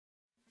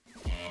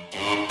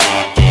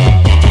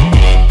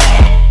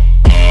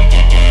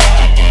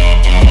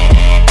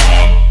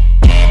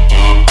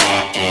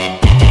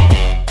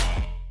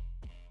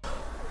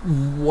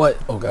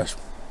Oh gosh.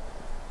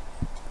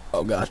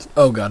 Oh god.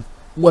 Oh god.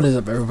 What is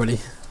up, everybody?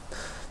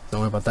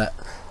 Don't worry about that.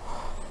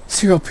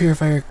 CRL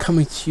Purifyy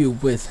coming to you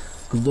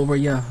with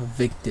Gloria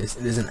Victis.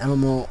 It is an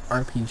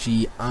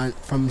MMORPG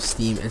from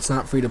Steam. It's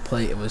not free to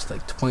play. It was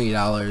like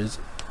 $20.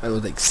 It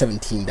was like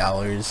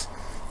 $17.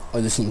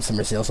 Or the Steam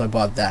summer sale, so I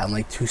bought that and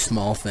like two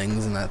small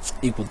things, and that's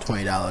equal to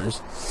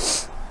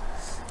 $20.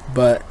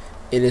 But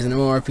it is an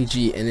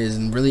MMORPG and it is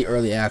in really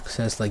early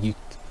access. Like you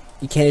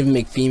can't even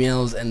make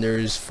females, and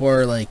there's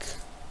four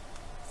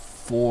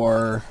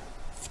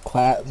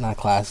not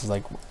classes,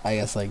 like I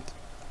guess like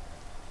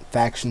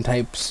faction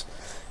types,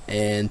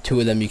 and two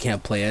of them you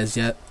can't play as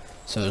yet.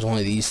 So there's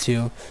only these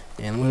two,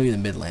 and I'm gonna be the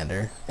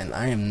Midlander, and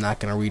I am not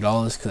gonna read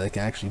all this because I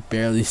can actually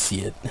barely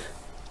see it.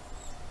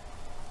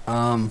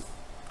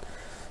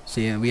 So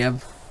yeah, we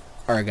have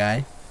our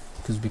guy,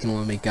 because we can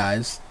only make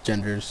guys.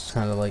 Gender's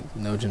kind of like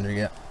no gender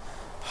yet.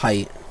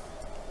 Height.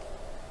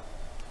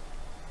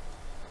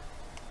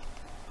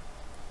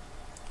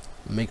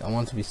 I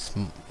want to be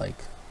like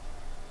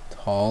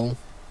tall,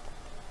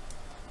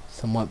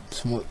 somewhat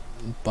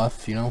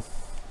buff, you know.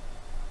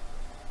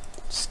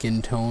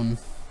 Skin tone.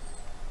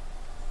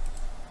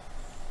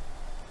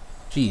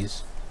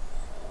 Jeez.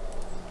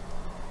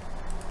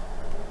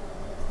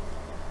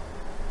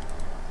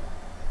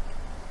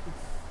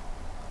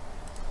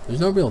 There's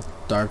no real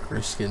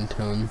darker skin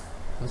tone.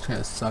 That kind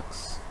of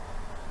sucks.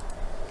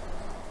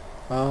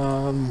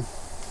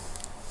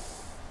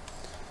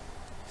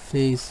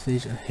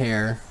 Facial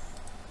hair.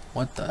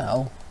 What the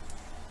hell?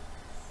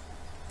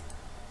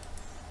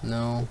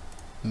 No,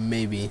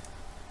 maybe.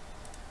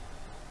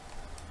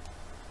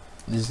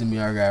 This is gonna be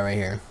our guy right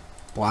here.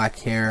 Black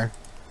hair.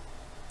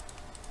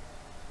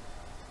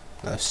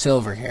 No,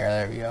 silver hair.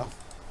 There we go.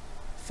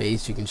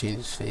 Face. You can change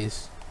his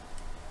face.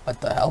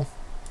 What the hell?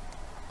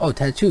 Oh,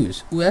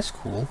 tattoos. Ooh, that's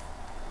cool.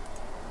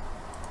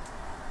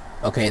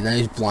 Okay, then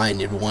he's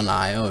blind in one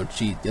eye. Oh,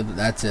 gee,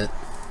 that's it.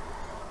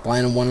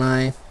 Blind in one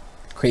eye.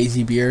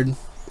 Crazy beard.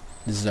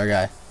 This is our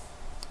guy.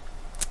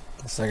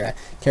 This is our guy.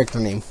 Character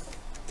name.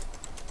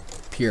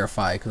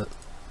 Purifyy.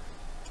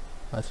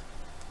 What?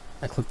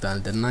 I clicked on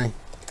it, didn't I?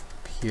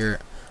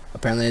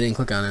 Apparently I didn't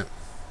click on it.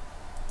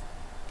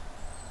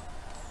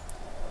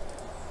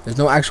 There's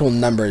no actual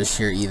numbers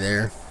here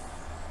either.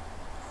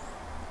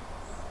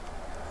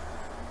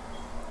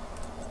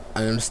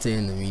 I'm gonna stay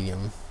in the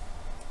medium.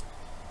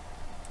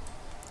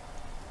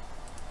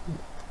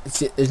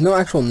 There's no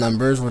actual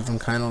numbers, which I'm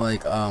kind of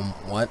like,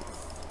 what?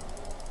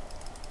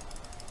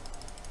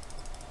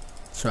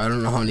 So I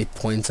don't know how many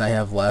points I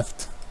have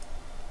left,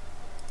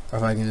 or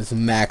if I can just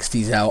max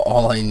these out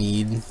all I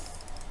need.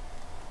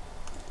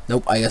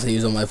 Nope, I guess I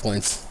used all my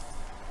points.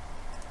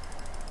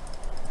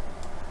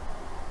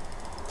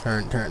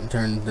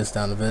 Turn this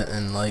down a bit,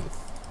 and like,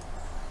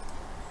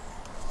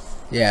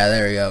 yeah,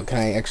 there we go. Can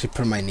I actually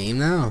put in my name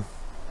now?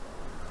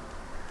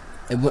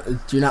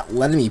 You're not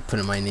letting me put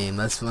in my name.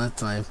 That's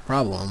my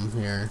problem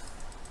here.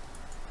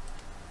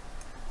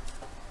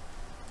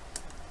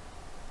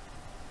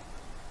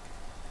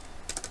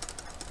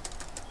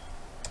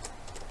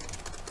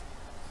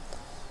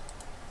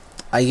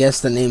 I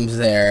guess the name's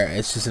there.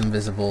 It's just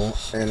invisible,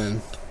 and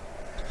then,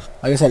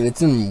 like I said,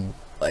 it's in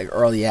like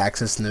early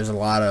access, and there's a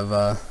lot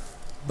of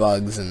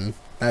bugs, and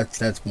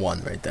that's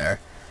one right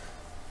there.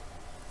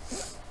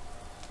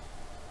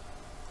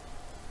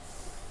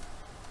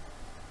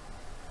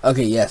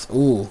 Okay, yes.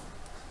 Ooh.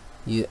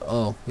 He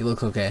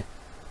looks okay.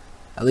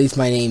 At least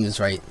my name is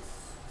right.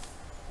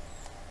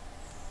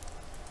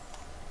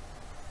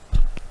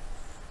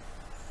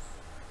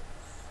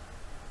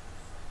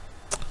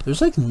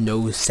 There's like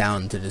no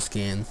sound to this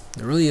game.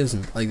 There really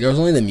isn't. Like, there's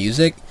only the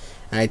music,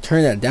 and I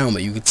turned that down,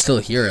 but you could still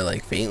hear it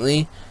like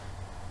faintly.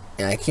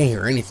 And I can't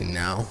hear anything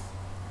now.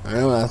 I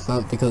know that's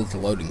not because it's a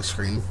loading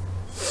screen.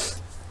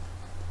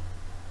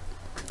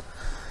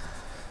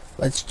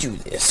 Let's do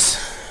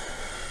this.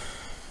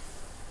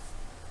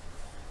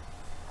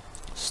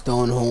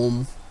 Stone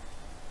home.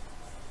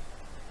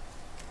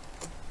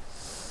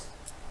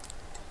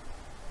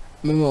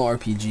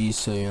 MMORPG,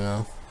 so you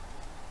know,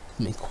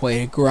 it's been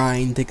quite a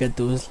grind to get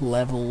those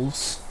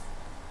levels.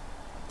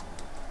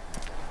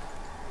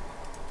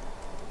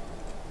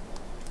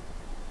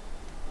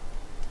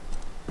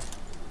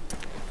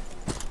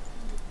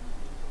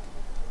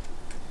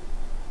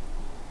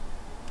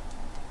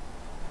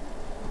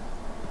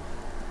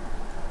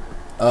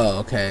 Oh,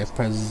 okay.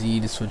 Press Z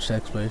to switch to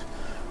exploit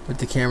with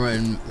the camera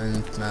and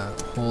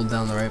hold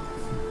down the right.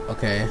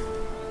 Okay,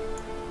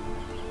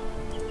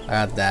 I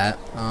got that.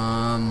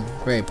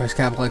 Great. Press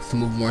capital X to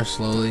move more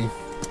slowly.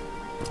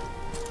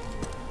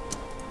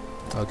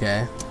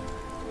 Okay.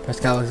 Press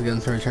capital X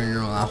again to return your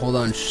roll. Now hold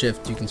on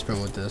Shift. You can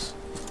sprint with this.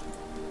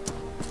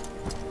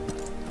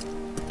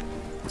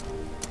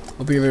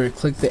 Hope you're able to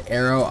click the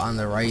arrow on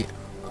the right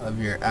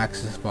of your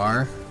access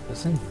bar.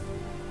 Listen.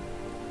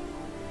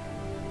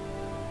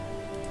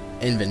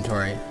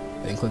 Inventory.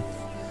 Then click.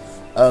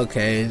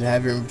 Okay, to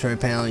have your inventory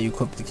panel, you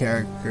equip the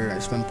character,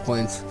 spend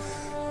points,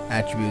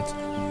 attributes.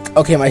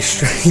 Okay, my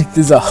strength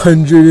is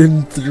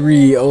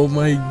 103. Oh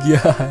my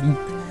god.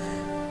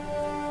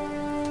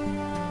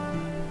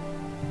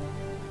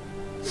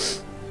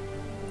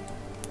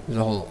 There's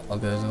a whole,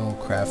 okay, there's a whole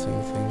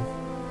crafting thing.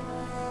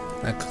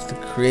 I click to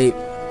create.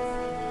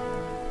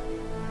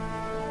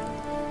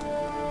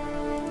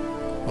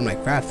 What am I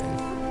crafting?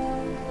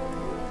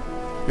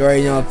 You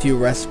already know a few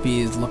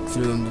recipes, look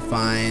through them to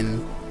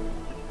find.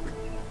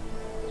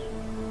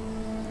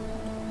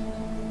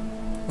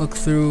 Look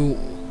through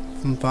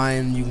and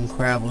find you can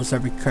craft. List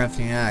every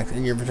crafting axe.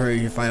 In your inventory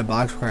you find a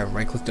box craft,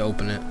 right click to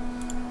open it.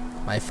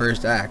 My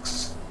first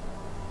axe.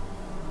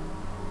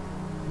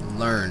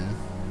 Learn.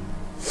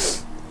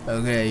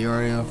 Okay, you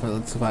already know,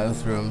 let's go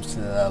through them. So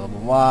blah blah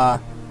blah.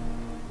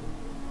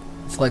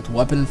 Select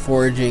weapon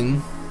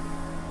forging.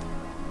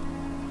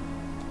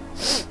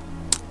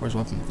 Where's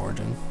weapon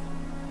forging?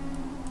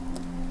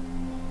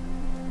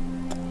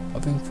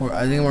 Weapon for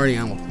I think I'm already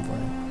on weapon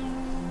forging.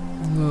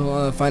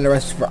 We'll find a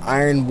recipe for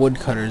iron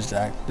woodcutter's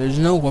axe. There's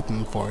no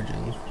weapon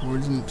forging. Where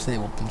does it say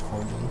weapon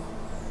forging?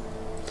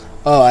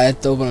 Oh, I have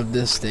to open up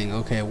this thing.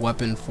 Okay,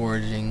 weapon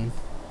forging.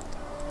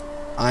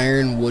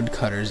 Iron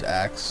woodcutter's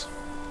axe.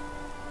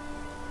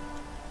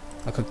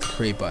 I'll click the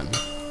create button.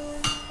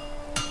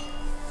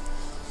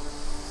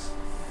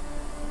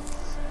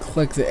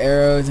 Click the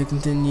arrow to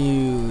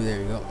continue.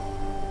 There you go.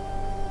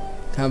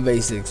 Kind of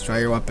basics. Try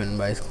your weapon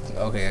by.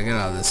 Okay, I get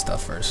out of this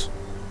stuff first.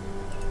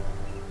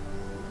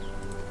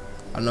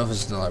 I don't know if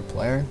it's another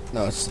player.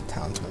 No, it's a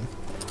townsman.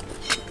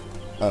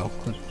 Oh,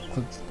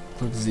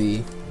 click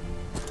Z.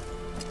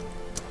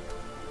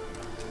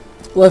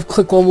 Left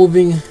click while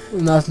moving.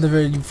 Not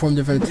you perform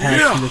different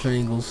attacks from different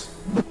angles.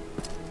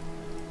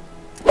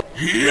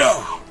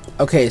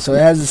 Okay, so it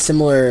has a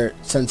similar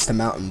sense to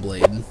Mountain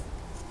Blade.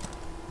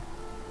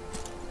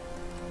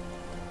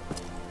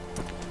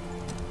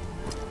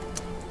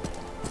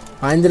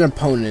 Find an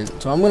opponent.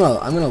 So I'm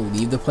gonna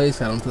leave the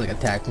place. I don't feel like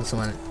attacking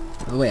someone.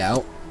 On the way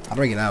out. How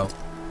do I get out?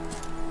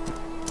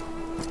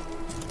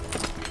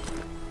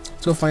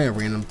 Let's go find a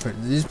random.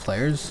 These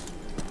players.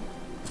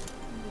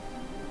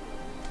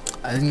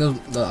 I think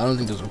those. I don't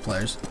think those were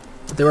players.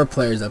 But they were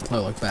players that play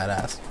like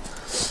badass.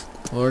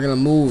 Well, we're gonna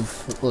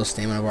move. A little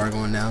stamina bar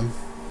going down.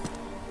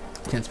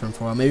 Can't sprint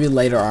for a while. Maybe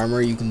lighter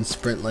armor. You can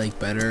sprint like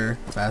better,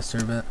 faster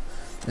a bit.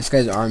 This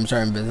guy's arms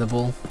are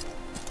invisible.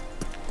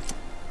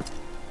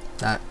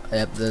 That.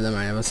 Yep.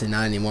 I would say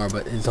not anymore.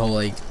 But his whole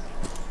like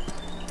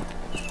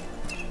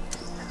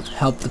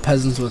help the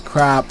peasants with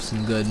crops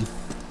and good.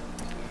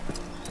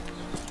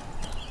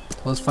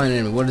 Let's find an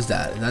enemy. What is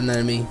that? Is that an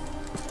enemy?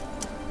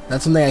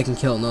 That's something I can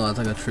kill. No, that's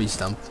like a tree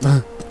stump.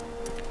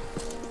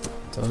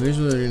 So here's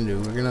what we're gonna do.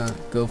 We're gonna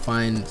go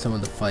find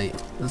someone to fight.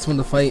 This one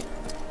to fight.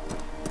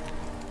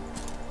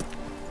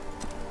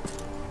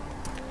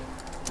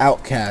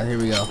 Outcast. Here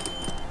we go.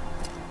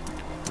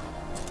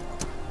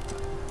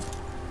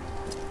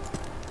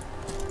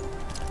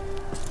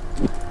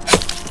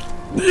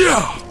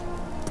 Yeah.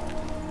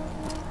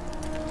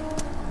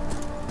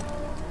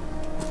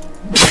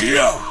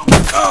 Yeah.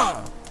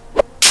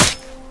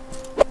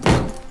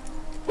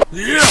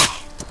 Yeah.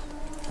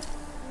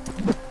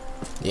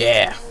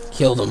 Yeah.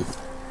 Killed him.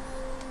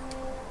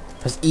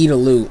 Press E to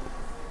loot.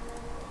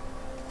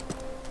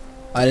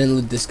 I didn't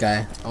loot this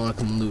guy. I want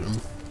to come loot him.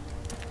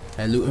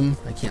 Can I loot him?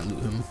 I can't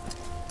loot him.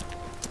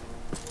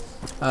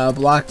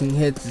 Blocking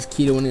hits is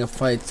key to winning a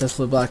fight.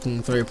 Successfully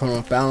blocking, throw your opponent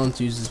off balance.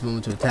 Use this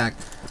moment to attack.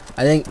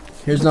 I think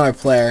here's another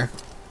player.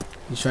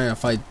 He's trying to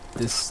fight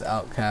this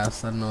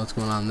outcast. I don't know what's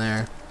going on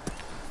there.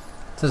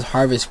 It says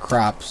harvest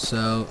crops.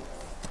 So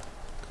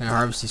can I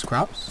harvest these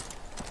crops?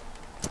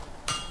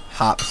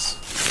 Hops.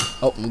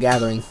 Oh, I'm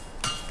gathering.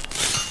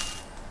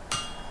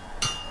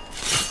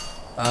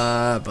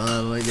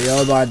 The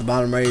yellow bar at the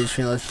bottom right is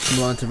let's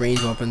move on to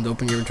range weapons.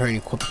 Open your inventory and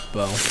equip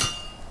bow.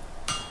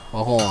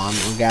 Well, hold on.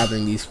 I'm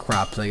gathering these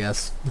crops, I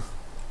guess.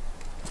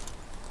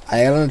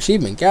 I got an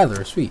achievement.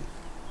 Gather. Sweet.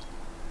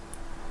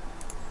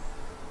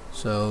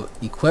 So,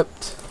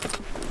 equipped.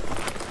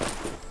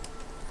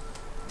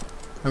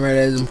 Remember, it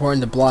is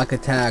important to block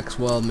attacks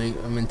while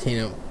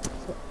maintain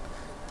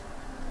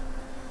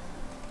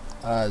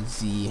a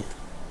Z.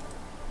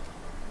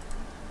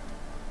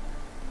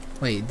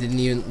 Wait, that's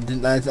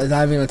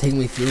not even gonna take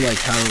me through like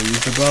how to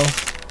use the bow.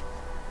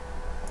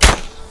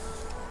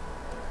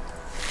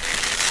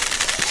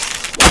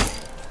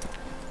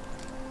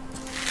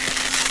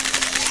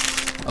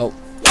 Oh,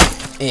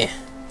 eh.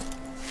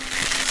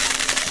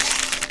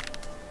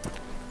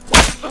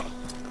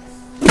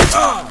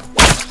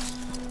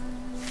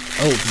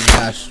 Oh my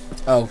gosh.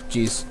 Oh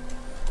jeez.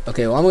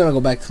 Okay, well I'm gonna go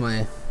back to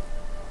my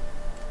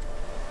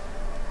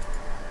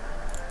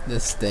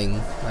this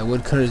thing. My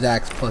woodcutter's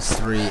axe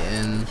 +3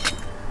 and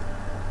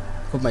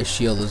put my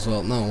shield as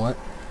well. No, what?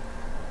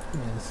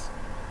 Yes.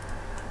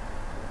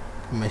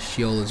 My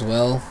shield as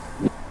well.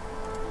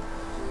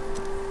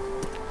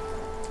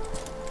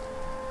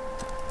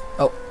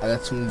 Oh, I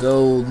got some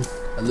gold.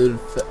 I looted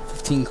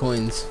 15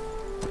 coins.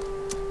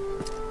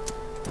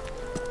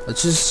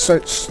 Let's just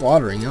start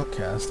slaughtering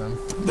outcasts then.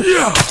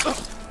 Yeah.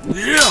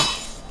 Yeah.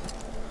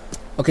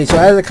 Okay, so it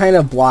has a kind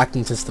of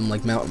blocking system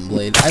like Mountain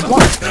Blade. I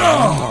blocked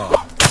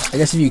that. I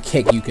guess if you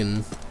kick, you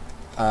can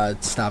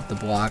stop the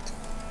block.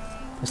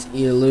 Just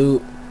eat a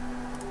loot.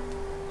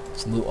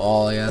 Just loot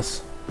all, I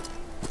guess.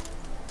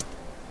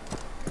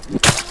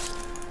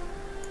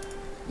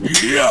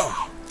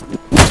 Yeah.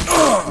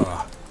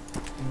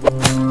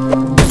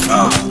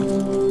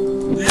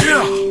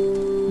 Yeah.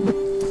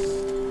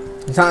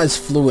 It's not as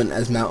fluent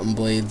as Mountain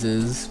Blades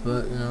is,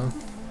 but you know.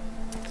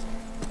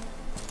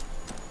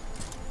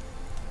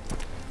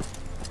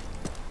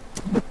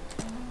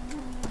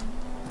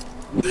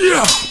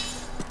 Yeah.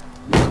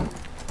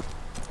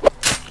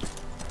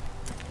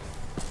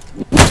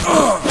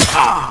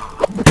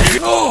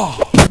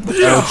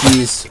 Oh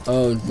jeez.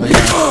 Oh my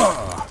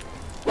god.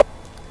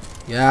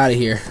 Get out of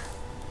here.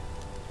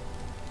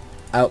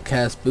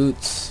 Outcast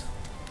boots.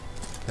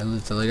 I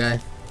loot the other guy.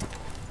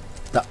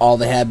 All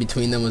they had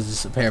between them was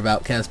just a pair of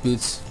Outcast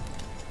boots.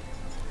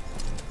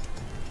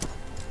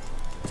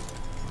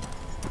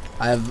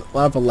 I have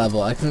up a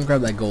level. I couldn't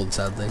grab that gold,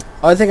 sadly.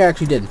 Oh, I think I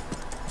actually did.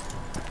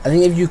 I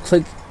think if you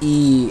click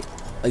E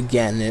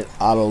again, it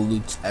auto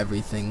loots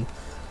everything.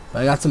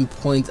 But I got some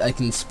points I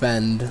can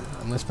spend.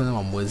 I'm gonna spend them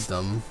on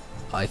wisdom.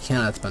 I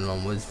cannot spend them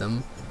on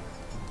wisdom.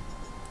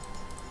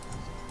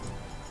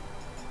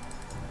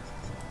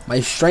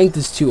 My strength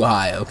is too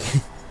high,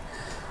 okay?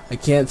 I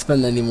can't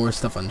spend any more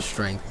stuff on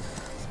strength.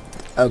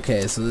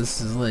 Okay, so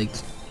this is like...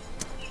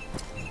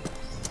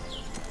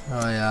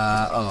 Oh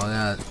yeah, oh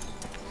yeah.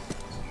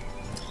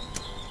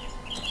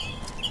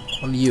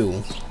 What are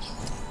you?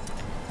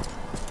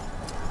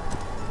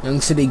 Young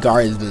City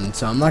Guardsman,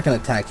 so I'm not gonna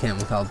attack him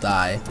because I'll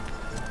die.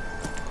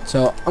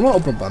 So, I'm gonna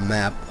open up a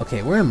map.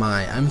 Okay, where am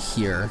I? I'm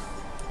here.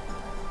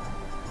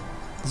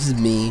 This is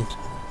me.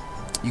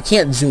 You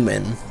can't zoom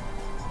in,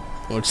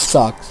 which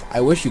sucks.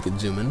 I wish you could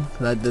zoom in.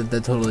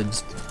 That totally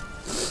just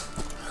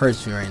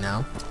hurts me right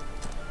now.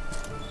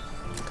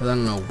 Because I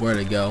don't know where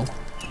to go.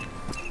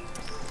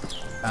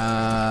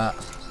 I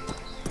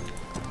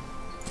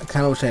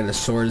kind of wish I had a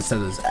sword instead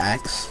of this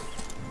axe.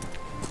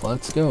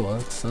 Let's go.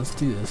 Let's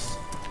do this.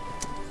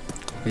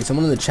 Okay,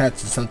 someone in the chat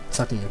is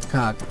sucking a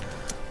cock.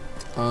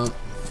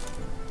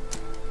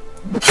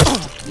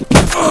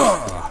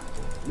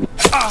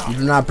 You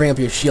do not bring up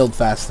your shield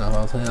fast enough,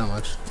 I'll tell you that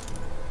much.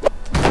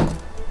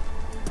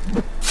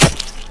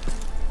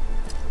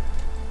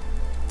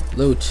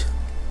 Loot.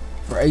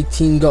 For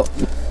 18 gold.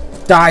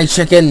 Die,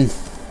 chicken!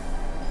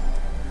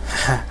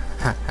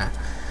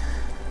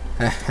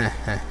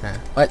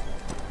 What?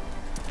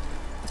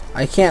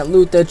 I can't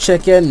loot the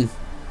chicken!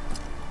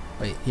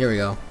 Wait, here we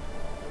go.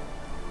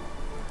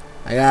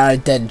 I got a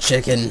dead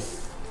chicken.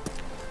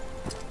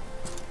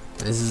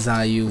 This is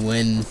how you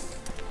win.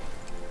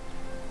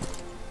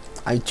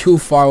 I'm too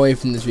far away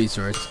from this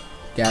resource.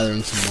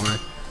 Gathering some more.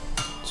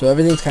 So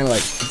everything's kind of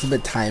like, it's a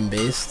bit time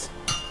based.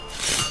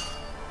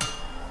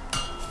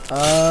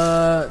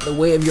 The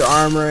weight of your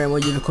armor and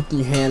what you've equipped in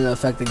your hand will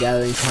affect the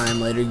gathering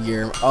time later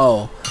gear.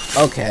 Oh,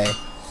 okay.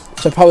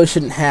 So I probably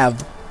shouldn't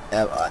have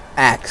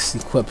axe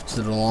equipped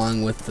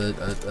along with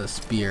a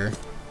spear.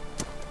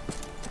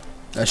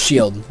 A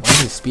shield. Why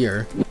is it a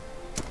spear?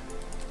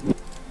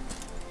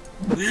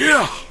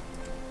 Yeah.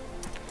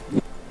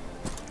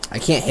 I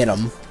can't hit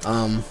him.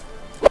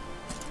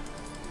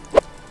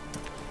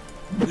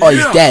 Oh,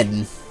 he's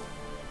dead.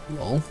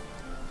 Lol.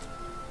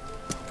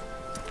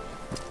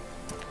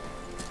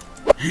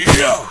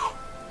 Yeah.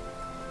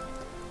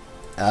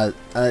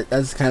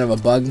 That's kind of a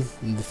bug.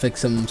 Need to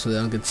fix them so they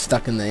don't get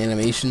stuck in the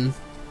animation.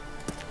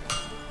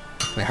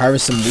 Can I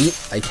harvest some wheat?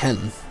 I can.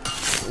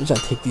 I'm just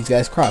gonna take these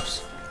guys'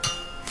 crops.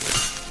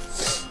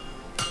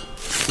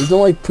 There's no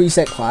like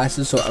preset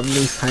classes, so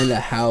everything's kind of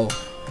how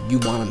you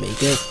want to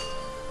make it.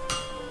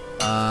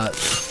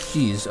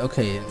 Jeez.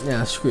 Okay.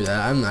 Yeah. Screw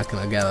that. I'm not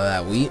gonna gather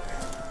that wheat.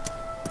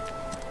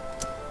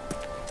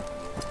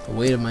 The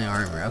weight of my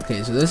armor.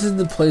 Okay. So this is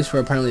the place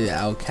where apparently the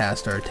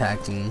outcasts are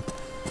attacking.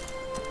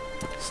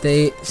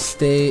 Stay.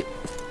 Slay.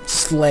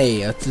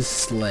 That's a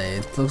slay.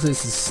 It looks like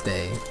this is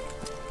stay.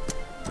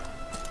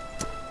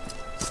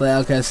 Slay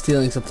outcast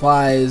stealing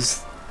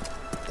supplies.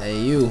 Hey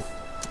you.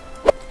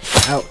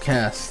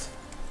 Outcast.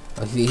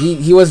 Okay,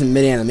 he wasn't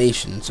mid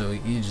animation, so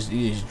he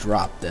just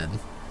dropped dead.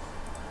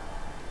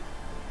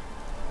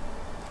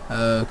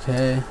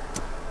 Okay.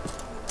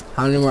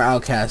 How many more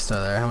outcasts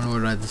are there? How many more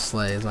do I have to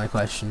slay is my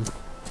question.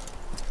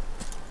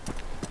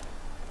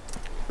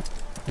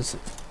 Is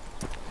it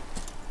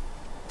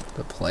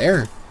the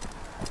player?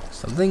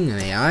 Something? An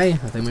AI? I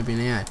think it might be an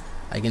AI.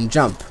 I can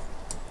jump.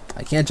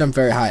 I can't jump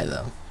very high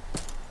though.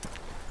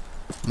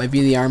 Might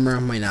be the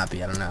armor, might not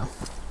be, I don't know.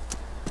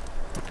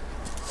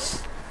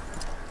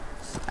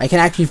 I can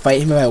actually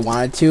fight him if I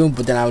wanted to,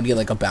 but then I would get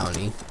like a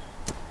bounty.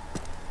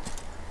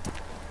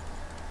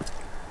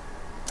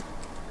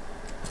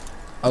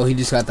 Oh, he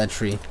just got that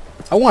tree.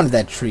 I wanted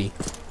that tree.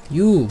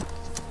 You.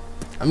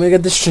 I'm gonna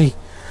get this tree.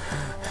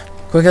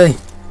 Quickly.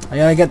 I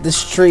gotta get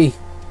this tree.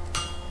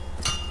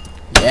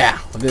 Yeah,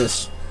 look at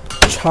this.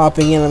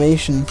 Chopping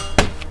animation.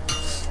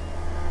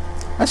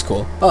 That's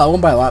cool. Oh, I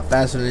went by a lot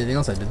faster than anything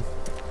else I did.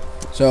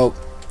 So,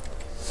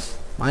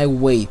 my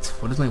weight.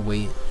 What is my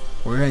weight?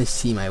 Where can I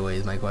see my weight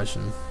is my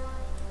question.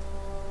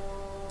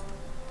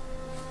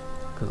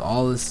 because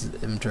all this is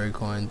inventory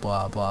coin,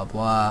 blah blah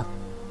blah.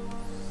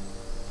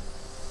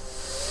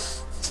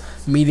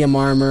 Medium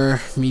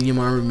armor, medium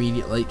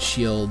light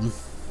shield,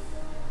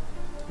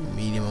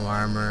 medium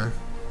armor.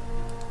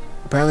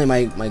 Apparently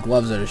my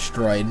gloves are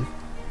destroyed.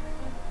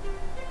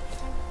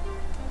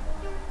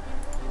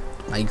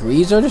 My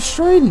greaves are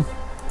destroyed.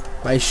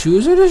 My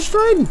shoes are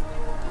destroyed.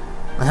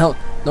 The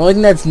only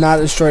thing that's not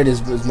destroyed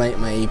is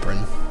my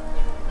apron.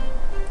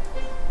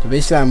 So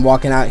basically I'm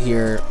walking out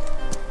here,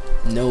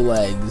 no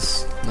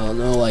legs, no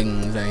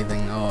leggings,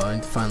 anything. Oh, I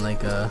need to find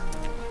like a...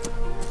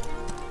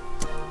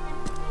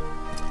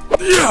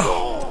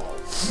 Yeah!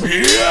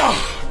 Yeah!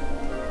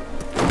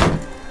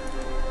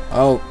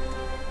 Oh.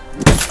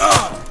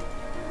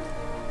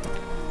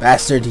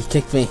 Bastard, he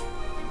kicked me.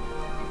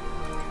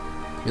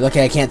 You're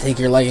lucky I can't take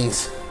your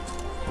leggings.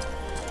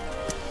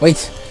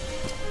 Wait!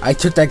 I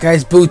took that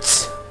guy's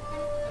boots!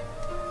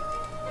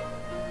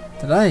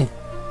 Did I?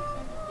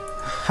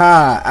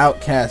 Ha!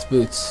 Outcast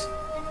boots.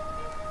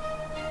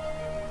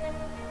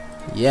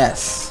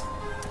 Yes.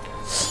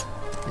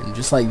 And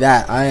just like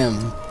that, I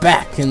am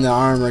back in the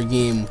armor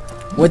game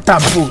with the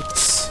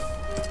boots.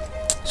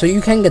 So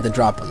you can get the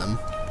drop on them.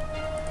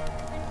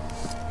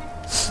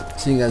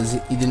 Seeing as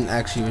he didn't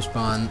actually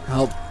respond.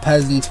 Help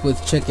peasants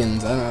with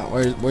chickens. I don't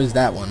know, where's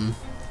that one?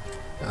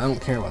 I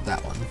don't care about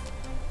that one.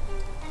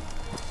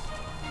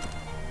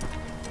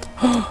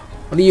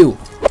 What are you?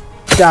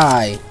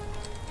 Die!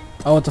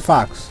 Oh, it's a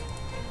fox.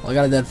 Well, I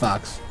got a dead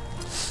fox.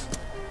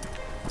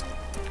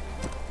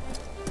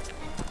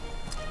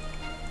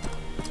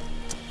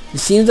 It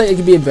seems like it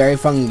could be a very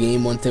fun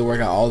game once they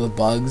work out all the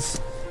bugs.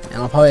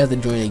 And I'll probably have to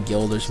join a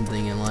guild or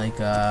something and like,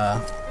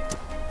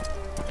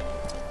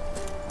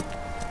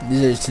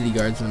 these are city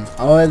guardsmen.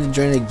 I'll have to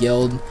join a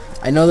guild.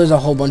 I know there's a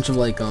whole bunch of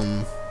like,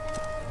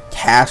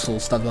 castle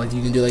stuff. Like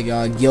you can do like,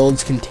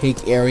 guilds can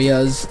take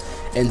areas,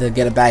 and to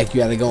get it back you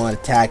gotta go and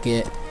attack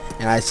it.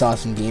 And I saw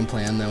some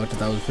gameplay on that, which I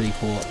thought was pretty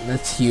cool.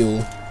 That's Hugh.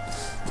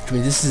 Which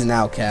means this is an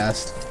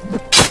outcast.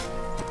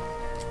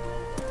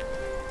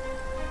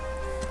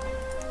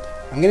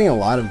 I'm getting a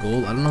lot of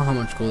gold. I don't know how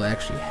much gold I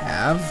actually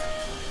have.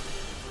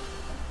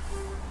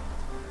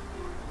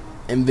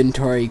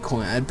 Inventory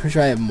coin. I'm pretty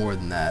sure I have more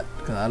than that.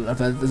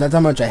 Cause if that's how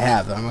much I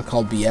have, I'm gonna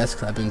call BS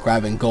because I've been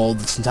grabbing gold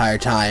this entire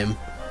time.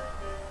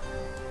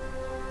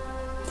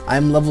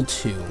 I'm level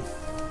 2.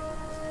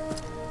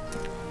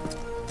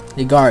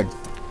 Hey guard,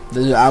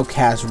 there's an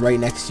outcast right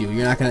next to you.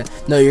 You're not gonna.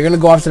 No, you're gonna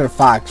go after the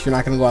fox. You're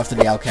not gonna go after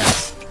the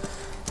outcast.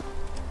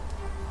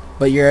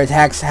 But your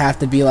attacks have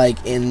to be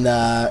like in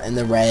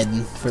the red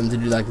for them to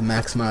do like the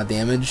max amount of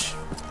damage.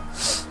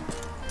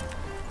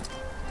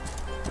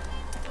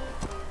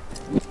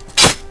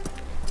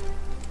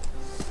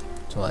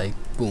 So like,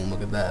 boom!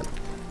 Look at that.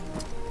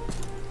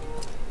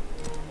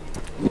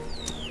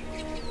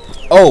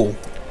 Oh,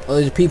 well,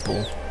 there's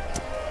people.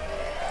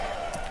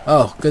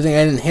 Oh, good thing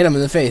I didn't hit him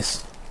in the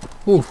face.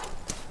 Whew.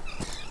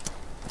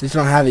 At least you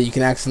don't have it. You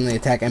can accidentally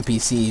attack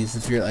NPCs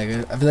if you're like.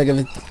 I feel like if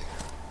it,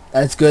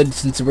 that's good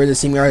since we're the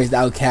same area as the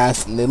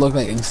Outcast and they look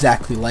like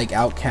exactly like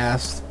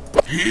Outcast.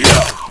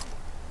 Yeah!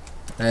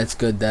 That's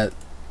good that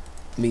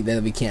we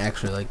can't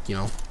actually like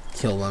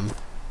kill them.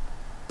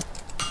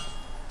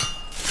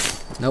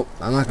 Nope,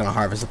 I'm not gonna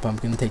harvest a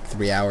pumpkin. It'll take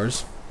 3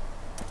 hours.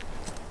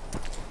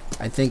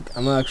 I think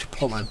I'm gonna actually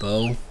pull out my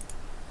bow.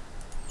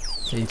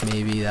 See if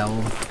maybe that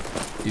will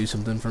do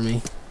something for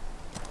me.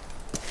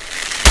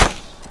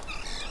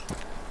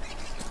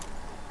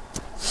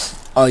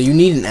 Oh, you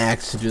need an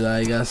axe to do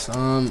that, I guess.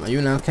 Are you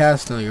an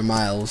outcast? No, you're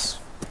Miles.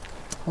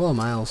 Hello,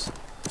 Miles.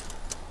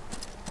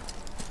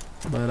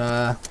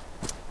 But,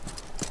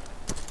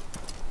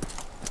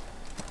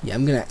 yeah,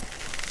 I'm gonna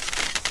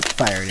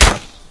fire it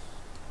out.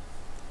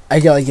 I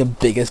got, like, the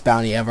biggest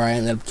bounty ever. I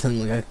ended up killing,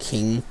 like, a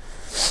king.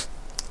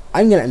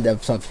 I'm gonna end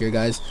up stuff here,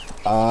 guys.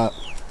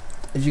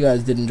 If you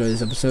guys did enjoy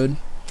this episode,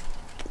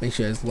 make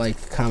sure you guys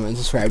like, comment, and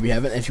subscribe if you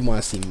haven't. If you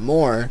want to see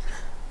more,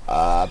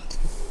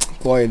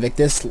 Gloria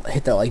Victis,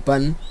 hit that like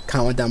button,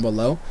 comment down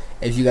below.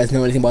 If you guys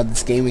know anything about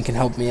this game and can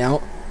help me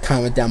out,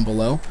 comment down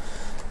below.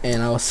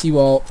 And I will see you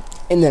all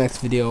in the next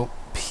video.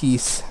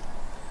 Peace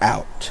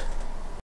out.